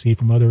 agency,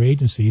 from other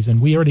agencies.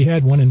 And we already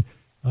had one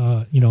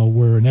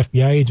where an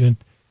FBI agent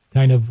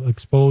kind of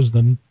exposed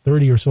the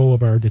 30 or so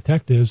of our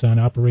detectives on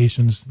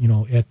operations,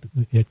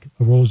 it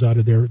arose out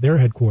of their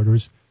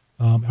headquarters,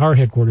 our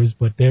headquarters,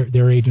 but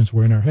their agents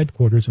were in our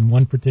headquarters, and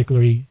one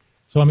particularly.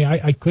 So, I mean,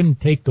 I couldn't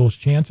take those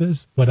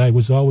chances, but I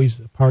was always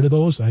part of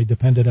those. I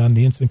depended on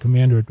the incident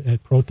commander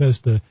at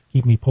protest to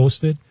keep me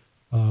posted.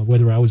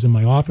 Whether I was in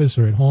my office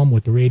or at home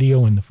with the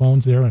radio and the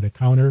phones there at a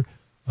counter,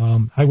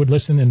 I would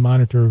listen and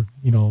monitor,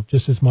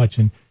 just as much.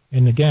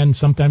 And again,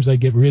 sometimes I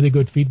get really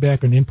good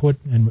feedback and input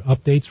and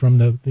updates from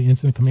the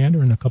incident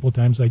commander, and a couple of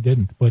times I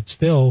didn't. But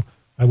still,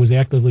 I was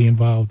actively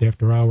involved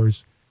after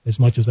hours as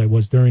much as I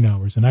was during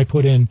hours. And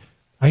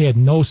I had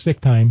no sick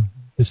time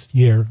this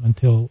year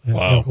until,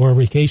 or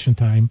vacation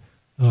time,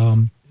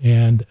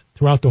 and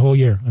throughout the whole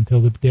year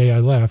until the day I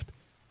left.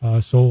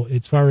 So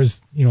as far as,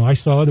 I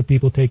saw other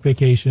people take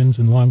vacations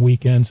and long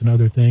weekends and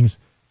other things,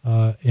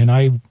 and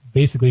I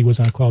basically was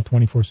on call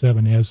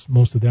 24/7, as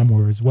most of them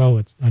were as well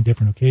on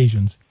different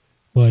occasions.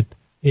 But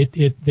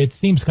it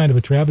seems kind of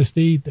a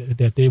travesty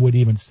that they would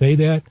even say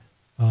that,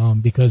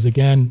 because,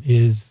 again,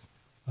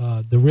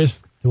 the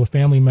risk to a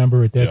family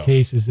member at that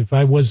case is if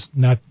I was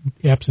not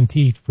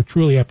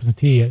truly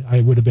absentee, I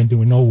would have been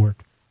doing no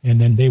work,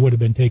 and then they would have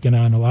been taking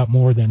on a lot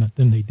more than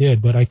they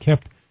did. But I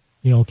kept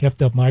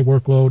up my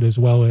workload as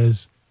well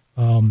as,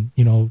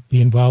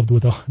 be involved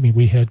with,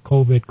 we had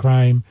COVID,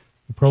 crime,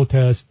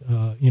 protest,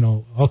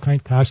 all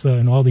kinds of CASA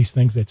and all these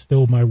things that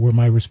still were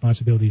my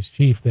responsibility as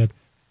chief, that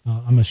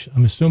I'm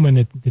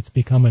assuming it's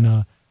becoming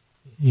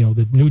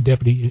the new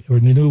deputy or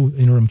the new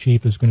interim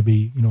chief is going to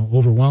be,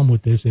 overwhelmed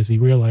with this as he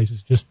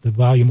realizes just the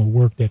volume of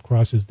work that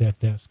crosses that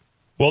desk.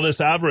 Well,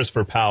 this avarice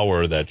for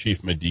power that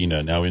Chief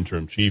Medina, now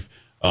interim chief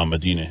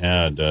Medina,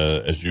 had,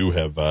 as you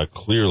have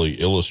clearly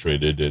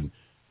illustrated, and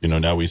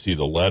now we see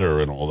the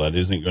letter and all that,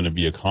 isn't going to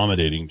be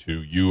accommodating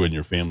to you and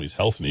your family's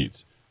health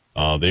needs.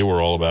 They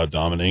were all about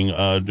dominating.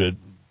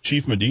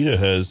 Chief Medina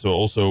has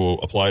also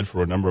applied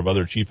for a number of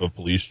other chief of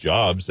police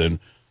jobs and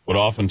would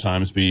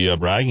oftentimes be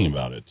bragging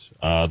about it.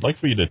 I'd like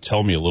for you to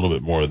tell me a little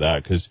bit more of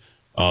that, because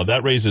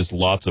that raises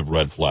lots of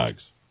red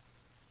flags.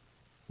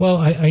 Well,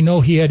 I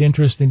know he had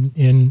interest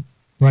in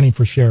running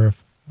for sheriff.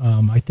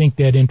 I think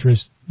that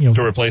interest,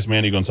 to replace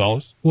Manny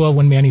Gonzalez? Well,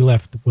 when Manny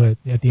left, but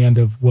at the end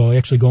of,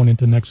 actually going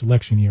into the next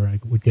election year, I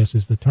would guess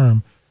is the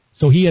term.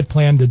 So he had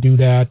planned to do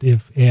that,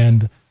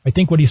 and I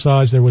think what he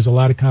saw is there was a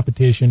lot of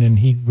competition, and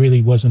he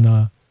really wasn't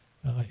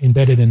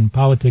embedded in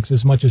politics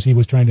as much as he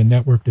was trying to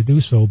network to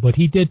do so. But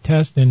he did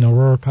test in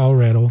Aurora,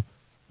 Colorado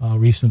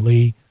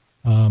recently.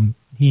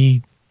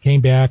 He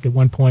came back at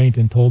one point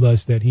and told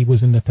us that he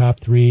was in the top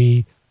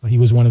 3. He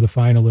was one of the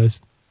finalists.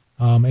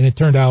 And it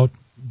turned out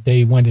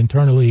they went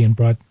internally and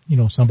brought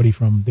somebody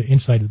from the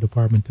inside of the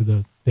department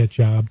to that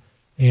job.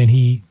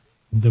 And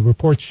the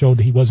reports showed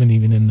that he wasn't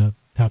even in the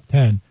top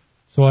 10.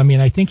 So, I mean,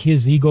 I think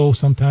his ego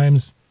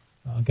sometimes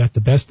got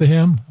the best of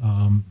him.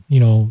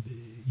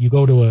 You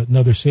go to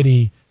another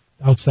city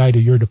outside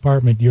of your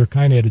department, you're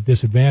kind of at a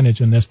disadvantage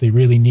unless they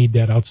really need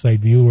that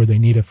outside view or they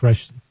need a fresh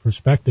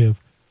perspective.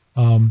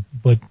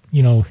 But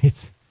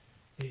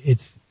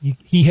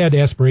he had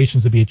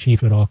aspirations to be a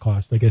chief at all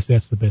costs. I guess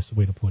that's the best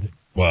way to put it.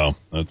 Wow,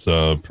 that's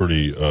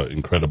pretty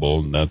incredible.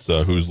 And that's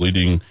who's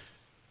leading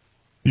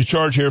the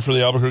charge here for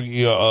the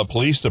Albuquerque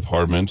Police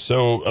Department.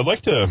 So I'd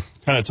like to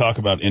kind of talk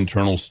about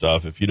internal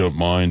stuff, if you don't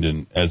mind,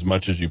 and as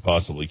much as you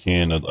possibly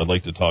can. I'd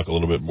like to talk a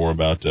little bit more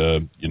about,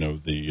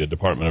 the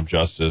Department of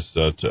Justice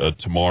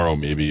tomorrow,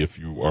 maybe, if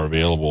you are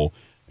available,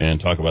 and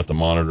talk about the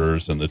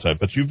monitors and the type.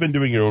 But you've been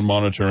doing your own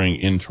monitoring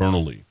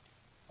internally,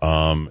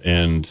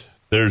 and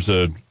there's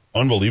an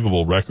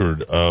unbelievable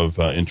record of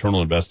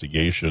internal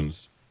investigations,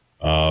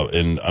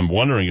 and I'm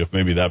wondering if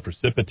maybe that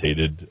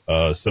precipitated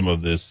some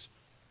of this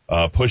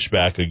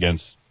pushback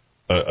against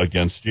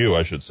you,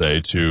 I should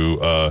say,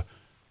 to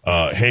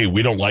hey,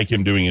 we don't like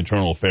him doing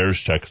internal affairs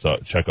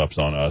checkups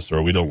on us,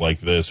 or we don't like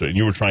this, and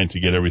you were trying to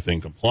get everything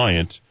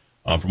compliant,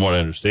 from what I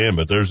understand.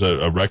 But there's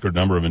a record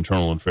number of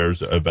internal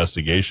affairs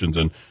investigations,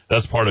 and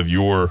that's part of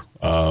your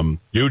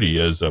duty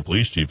as a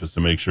police chief, is to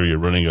make sure you're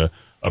running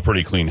a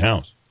pretty clean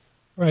house.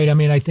 Right. I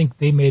mean, I think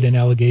they made an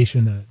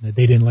allegation that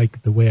they didn't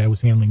like the way I was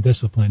handling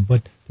discipline,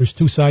 but there's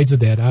two sides of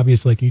that.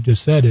 Obviously, like you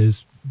just said,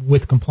 is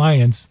with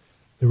compliance,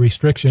 the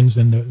restrictions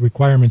and the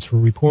requirements for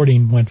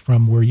reporting went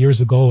from where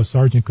years ago a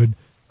sergeant could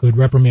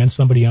reprimand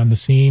somebody on the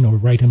scene or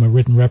write him a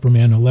written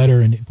reprimand, a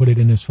letter, and put it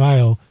in his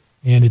file,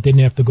 and it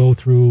didn't have to go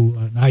through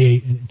an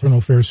IA, internal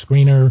affairs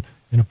screener,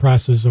 and a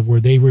process of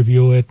where they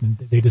review it and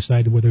they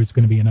decide whether it's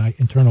going to be an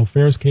internal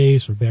affairs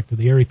case or back to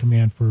the area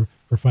command for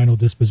final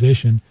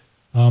disposition.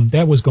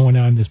 That was going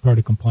on as part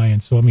of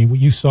compliance. So, I mean,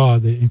 you saw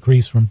the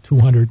increase from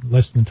 200,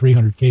 less than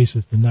 300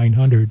 cases to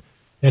 900.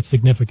 That's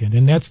significant.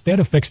 And that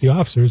affects the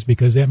officers,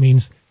 because that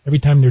means every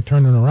time they're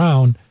turning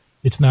around,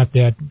 it's not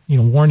that,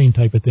 warning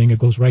type of thing. It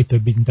goes right to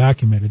being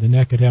documented. And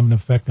that could have an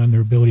effect on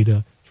their ability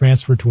to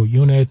transfer to a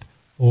unit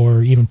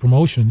or even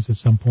promotions at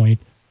some point.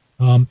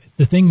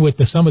 The thing with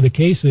some of the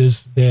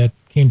cases that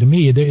came to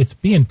me, it's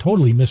being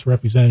totally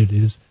misrepresented,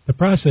 is the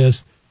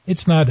process.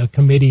 It's not a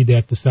committee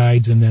that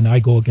decides and then I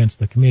go against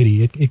the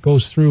committee. It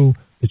goes through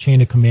the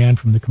chain of command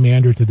from the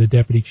commander to the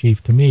deputy chief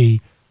to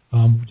me.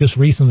 Just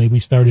recently we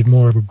started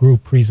more of a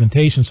group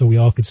presentation so we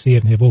all could see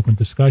it and have open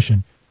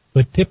discussion.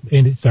 But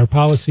and it's our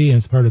policy and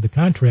it's part of the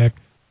contract.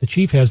 The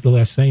chief has the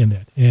last say in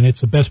that. And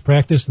it's a best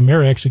practice. The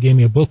mayor actually gave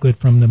me a booklet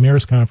from the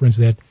mayor's conference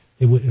that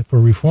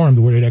for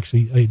reform where it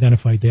actually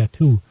identified that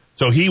too.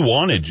 So he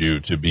wanted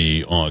you to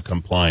be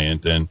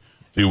compliant and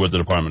do what the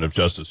Department of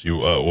Justice you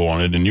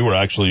wanted, and you were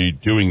actually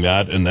doing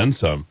that and then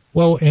some.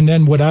 Well, and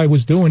then what I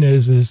was doing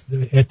is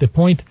at the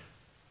point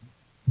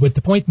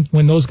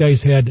when those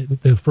guys had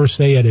the first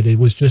say at it, it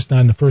was just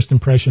on the first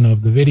impression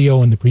of the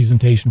video and the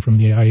presentation from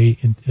the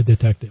IA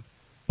detective.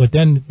 But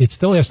then it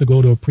still has to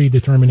go to a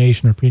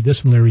predetermination or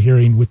predisciplinary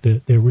hearing with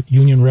their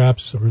union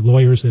reps or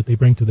lawyers that they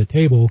bring to the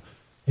table,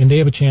 and they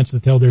have a chance to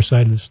tell their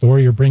side of the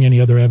story or bring any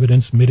other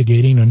evidence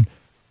mitigating,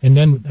 and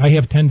then I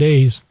have 10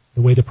 days,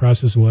 the way the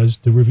process was,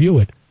 to review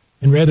it.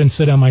 And rather than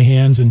sit on my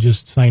hands and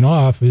just sign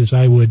off, is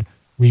I would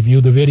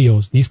review the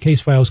videos. These case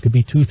files could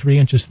be 2-3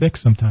 inches thick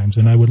sometimes,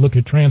 and I would look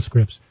at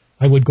transcripts.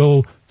 I would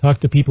go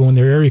talk to people in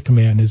their area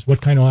command,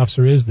 what kind of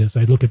officer is this?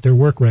 I'd look at their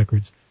work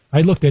records.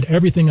 I looked at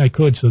everything I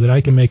could so that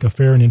I can make a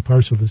fair and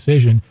impartial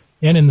decision,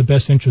 and in the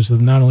best interest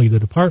of not only the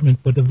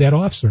department, but of that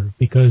officer,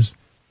 because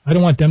I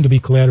don't want them to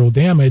be collateral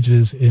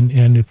damages,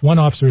 and if one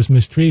officer is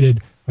mistreated,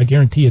 I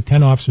guarantee you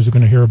 10 officers are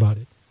going to hear about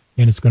it.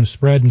 And it's going to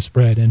spread and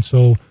spread. And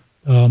so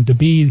to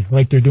be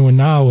like they're doing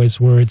now is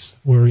where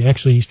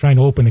actually he's trying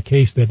to open a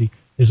case that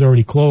is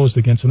already closed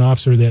against an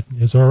officer that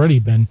has already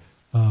been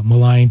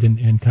maligned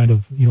and kind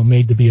of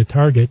made to be a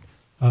target.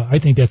 I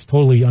think that's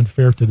totally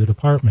unfair to the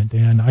department.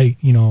 And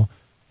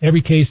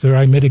every case that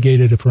I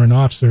mitigated for an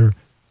officer,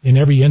 in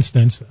every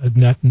instance,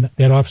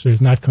 that officer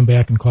has not come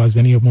back and caused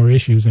any more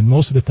issues. And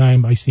most of the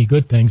time I see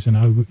good things, and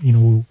I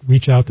will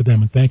reach out to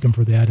them and thank them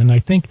for that. And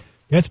I think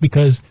that's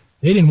because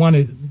they didn't want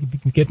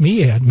to get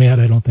me mad,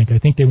 I don't think. I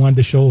think they wanted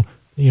to show,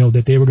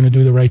 that they were going to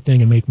do the right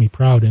thing and make me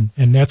proud.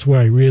 And that's where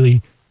I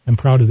really am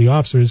proud of the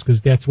officers,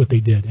 because that's what they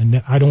did.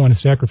 And I don't want to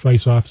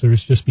sacrifice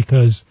officers just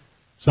because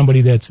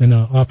somebody that's in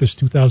an office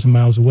 2,000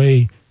 miles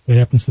away that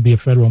happens to be a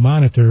federal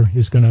monitor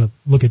is going to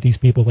look at these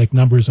people like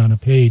numbers on a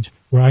page,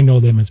 where I know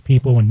them as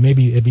people and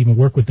maybe have even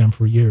worked with them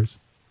for years.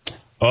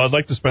 I'd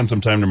like to spend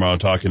some time tomorrow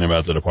talking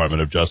about the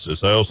Department of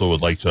Justice. I also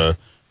would like to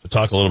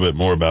talk a little bit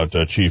more about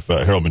Chief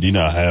Harold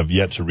Medina. I have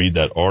yet to read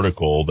that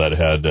article that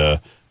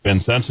had been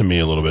sent to me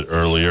a little bit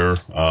earlier,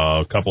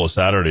 a couple of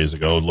Saturdays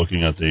ago,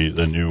 looking at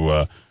the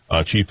new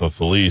Chief of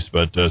Police.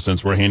 But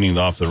since we're handing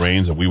off the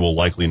reins and we will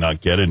likely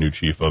not get a new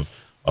Chief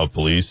of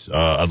Police,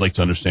 I'd like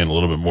to understand a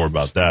little bit more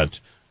about that.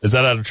 Is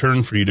that out of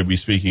turn for you to be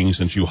speaking,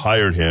 since you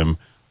hired him,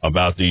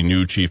 about the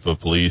new Chief of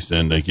Police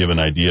and give an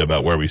idea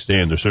about where we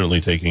stand? They're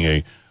certainly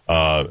taking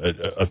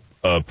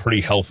a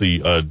pretty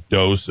healthy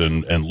dose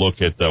and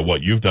look at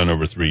what you've done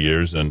over 3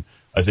 years, and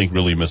I think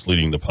really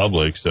misleading the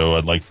public. So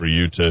I'd like for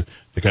you to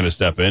kind of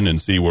step in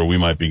and see where we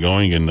might be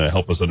going and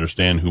help us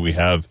understand who we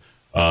have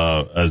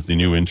as the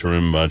new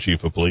interim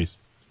Chief of Police.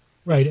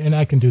 Right, and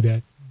I can do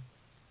that.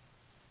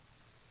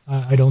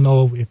 I don't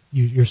know if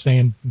you're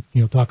saying,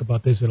 talk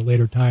about this at a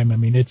later time. I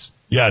mean, it's...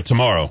 Yeah,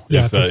 tomorrow,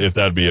 if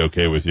that'd be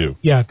okay with you.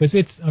 Yeah, because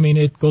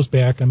it goes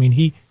back. I mean,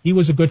 he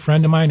was a good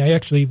friend of mine. I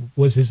actually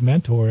was his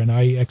mentor, and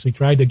I actually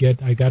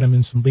I got him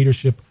in some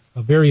leadership,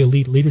 a very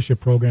elite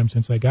leadership program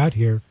since I got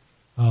here.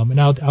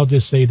 And I'll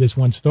just say this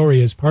one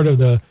story. As part of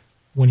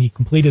when he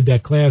completed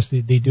that class,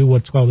 they do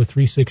what's called a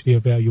 360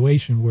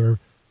 evaluation, where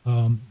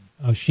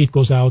a sheet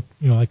goes out,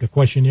 like a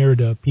questionnaire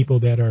to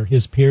people that are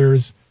his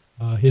peers,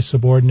 his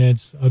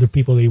subordinates, other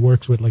people that he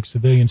works with, like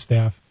civilian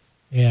staff,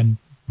 and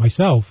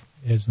myself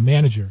as the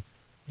manager.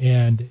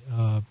 And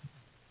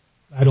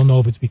I don't know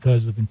if it's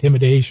because of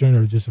intimidation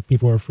or just if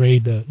people are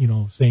afraid to,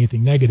 say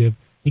anything negative.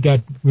 He got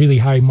really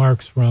high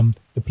marks from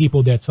the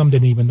people that some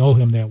didn't even know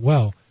him that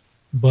well.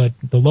 But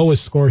the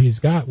lowest score he's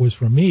got was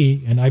from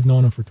me, and I've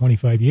known him for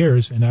 25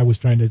 years, and I was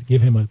trying to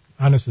give him an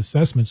honest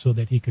assessment so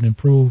that he can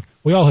improve.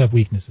 We all have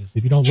weaknesses.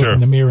 If you don't look in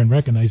the mirror and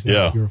recognize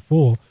that, you're a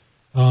fool.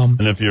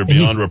 And if you're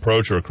beyond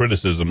reproach or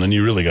criticism, then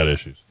you really got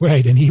issues.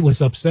 Right, and he was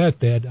upset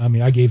that,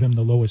 I gave him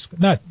the lowest,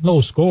 not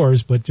low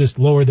scores, but just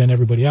lower than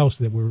everybody else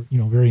that were,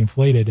 very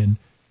inflated. And,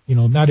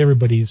 not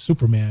everybody's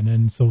Superman.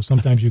 And so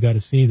sometimes you got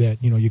to see that,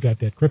 you got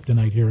that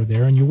kryptonite here or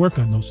there, and you work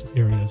on those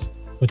areas.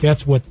 But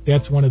that's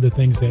one of the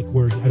things that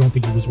I don't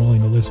think he was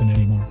willing to listen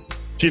anymore.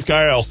 Chief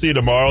Geier, I'll see you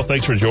tomorrow.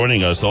 Thanks for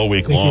joining us all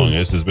week long.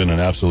 This has been an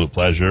absolute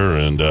pleasure,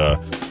 and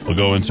we'll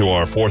go into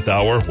our fourth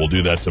hour. We'll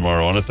do that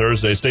tomorrow on a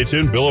Thursday. Stay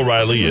tuned. Bill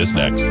O'Reilly is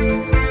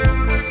next.